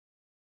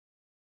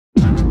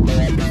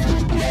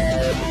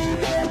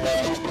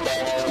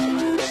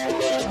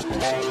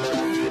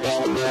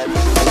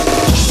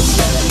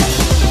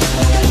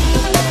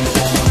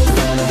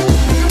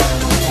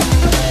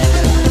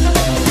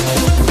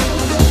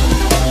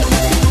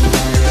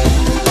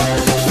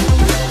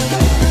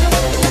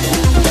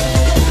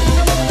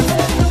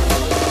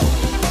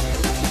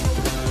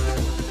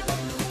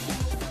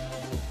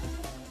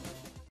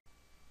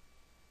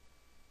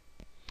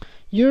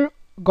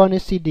gonna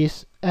see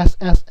this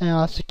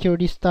SSL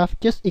security stuff,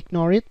 just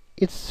ignore it.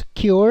 It's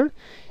secure.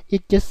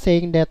 It's just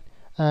saying that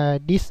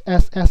this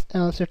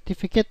SSL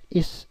certificate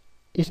is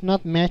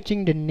not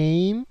matching the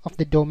name of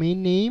the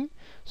domain name.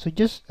 So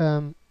just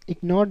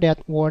ignore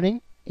that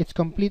warning. It's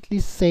completely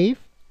safe.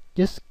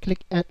 Just click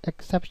add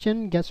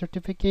exception, get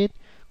certificate,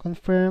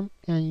 confirm,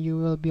 and you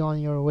will be on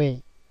your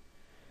way.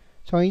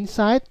 So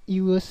inside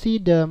you will see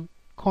the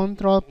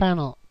control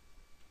panel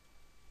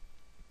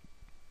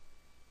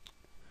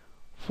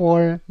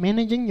for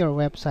managing your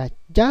website,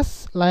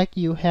 just like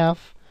you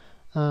have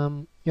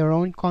your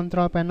own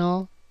control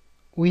panel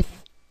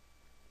with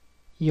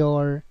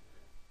your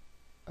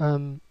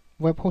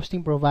web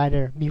hosting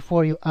provider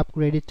before you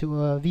upgrade it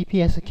to a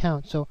VPS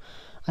account. So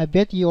I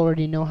bet you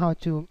already know how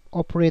to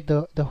operate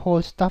the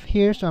whole stuff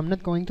here, so I'm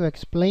not going to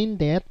explain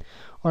that,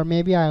 or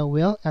maybe I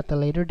will at a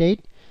later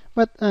date.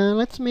 But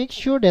let's make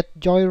sure that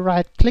joy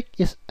right click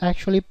is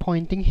actually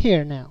pointing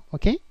here now.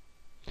 Okay,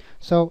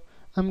 so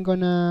I'm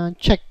gonna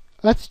check.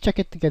 Let's check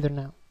it together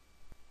now.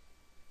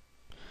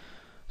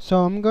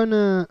 So I'm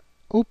gonna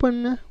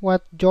open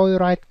what joy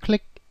right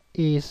click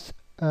is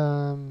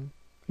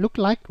look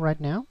like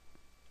right now.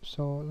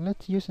 So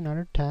let's use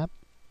another tab.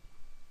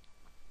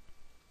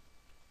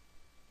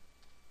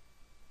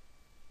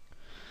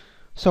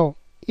 So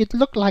it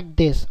looked like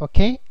this.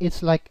 Okay,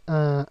 it's like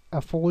a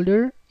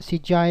folder,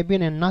 CGI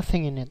bin, and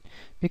nothing in it,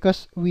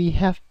 because we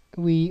have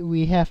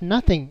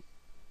nothing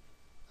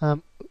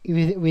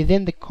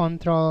within the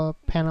control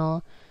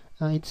panel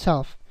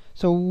itself.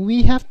 So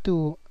we have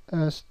to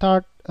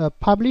start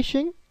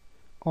publishing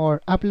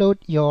or upload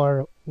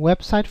your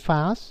website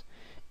files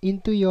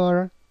into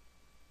your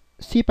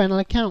cPanel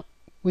account,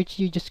 which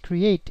you just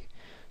create.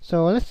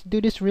 So let's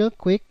do this real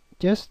quick,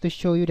 just to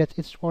show you that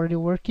it's already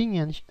working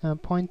and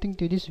pointing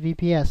to this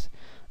VPS.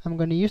 I'm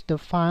going to use the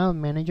file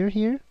manager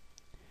here.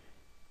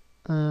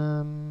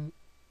 I'm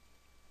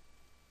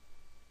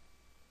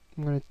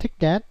going to tick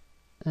that,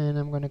 and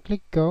I'm going to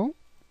click go.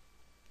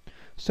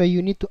 So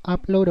you need to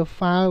upload a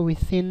file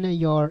within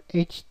your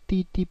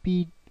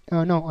HTTP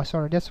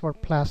sorry, that's for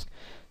Flask,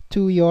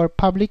 to your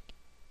public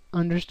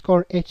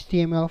underscore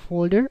HTML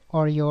folder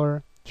or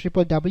your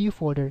www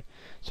folder.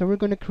 So we're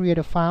going to create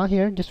a file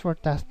here just for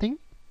testing.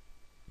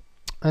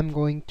 I'm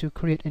going to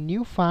create a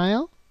new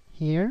file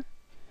here,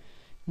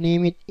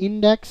 name it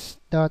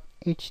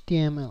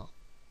index.html.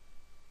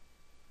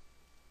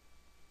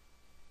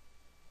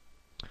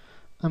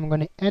 I'm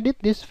going to edit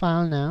this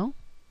file now.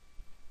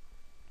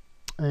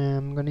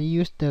 I'm going to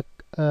use the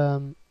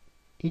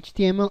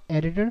HTML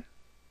editor.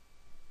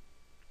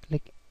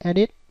 Click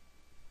edit.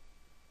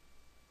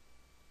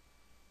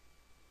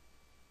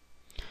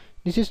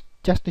 This is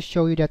just to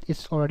show you that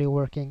it's already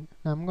working.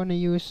 Now I'm going to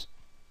use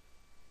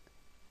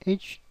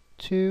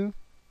H2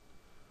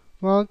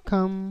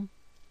 welcome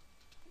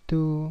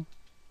to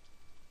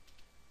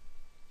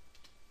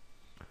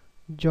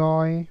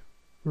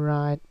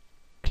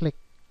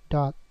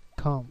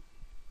joyrightclick.com.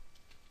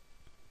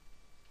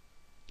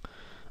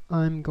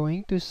 I'm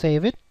going to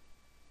save it.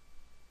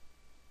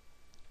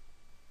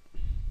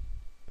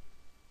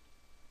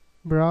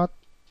 Brought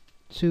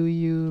to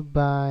you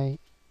by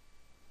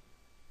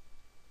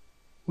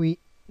the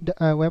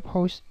web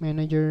host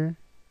manager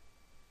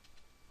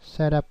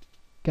setup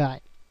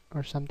guide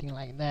or something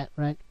like that,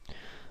 right?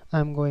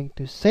 I'm going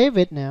to save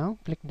it now.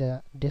 Click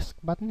the disk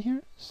button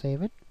here,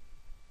 save it,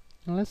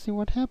 and let's see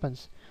what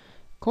happens.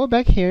 Go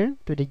back here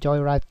to the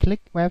Joy Right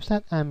Click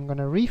website. I'm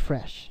gonna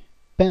refresh.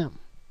 Bam!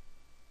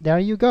 There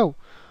you go.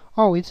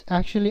 Oh, it's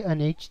actually an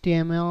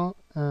HTML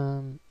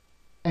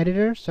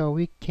editor, so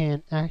we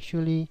can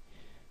actually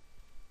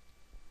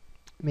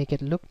make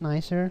it look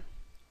nicer.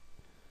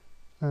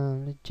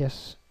 Let's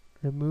just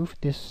remove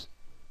this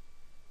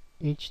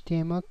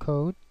HTML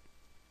code,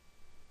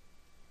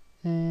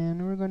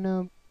 and we're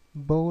gonna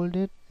bold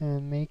it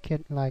and make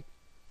it like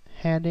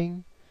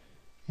heading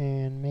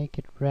and make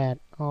it red,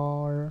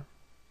 or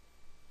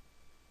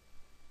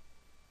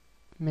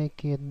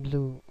make it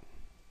blue,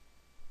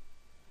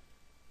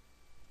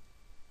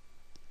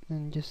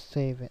 and just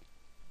save it.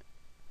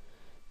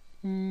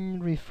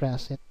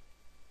 Refresh it.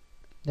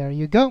 There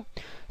you go.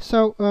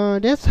 So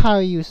that's how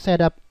you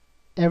set up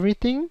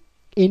everything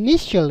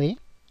initially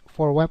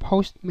for web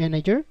host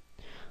manager.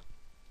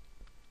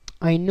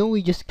 I know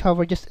we just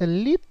covered just a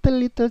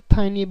little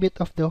tiny bit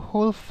of the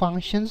whole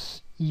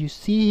functions you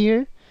see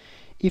here.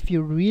 If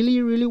you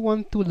really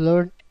want to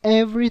learn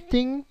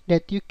everything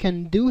that you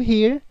can do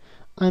here,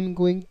 I'm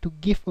going to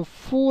give a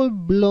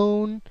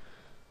full-blown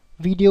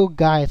video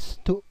guides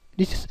to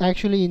this. Is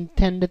actually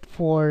intended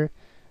for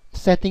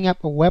setting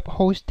up a web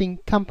hosting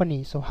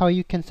company, so how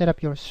you can set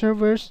up your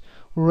servers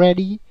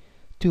ready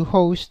to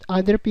host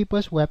other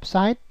people's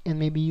website, and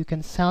maybe you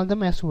can sell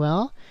them as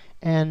well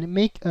and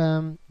make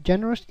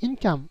generous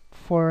income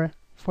for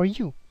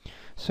you.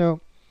 So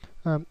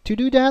to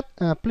do that,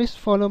 please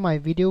follow my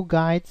video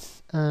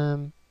guides,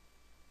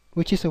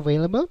 which is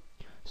available,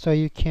 so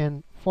you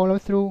can follow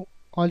through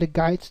all the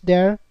guides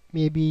there.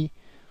 Maybe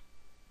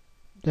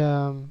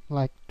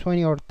like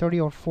 20 or 30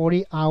 or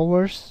 40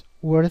 hours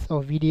worth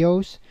of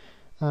videos,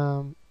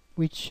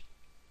 which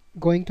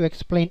going to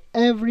explain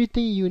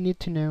everything you need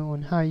to know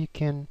on how you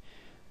can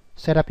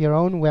set up your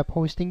own web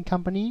hosting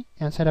company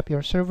and set up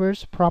your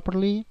servers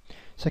properly,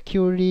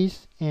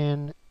 securities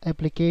and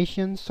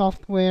application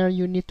software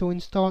you need to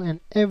install, and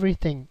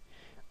everything.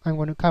 I'm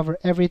going to cover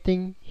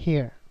everything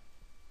here.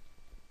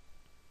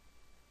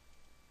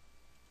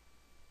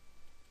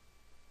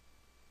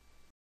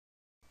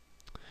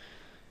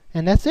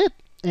 And that's it.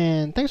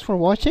 And thanks for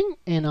watching,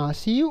 and I'll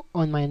see you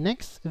on my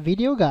next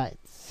video guide.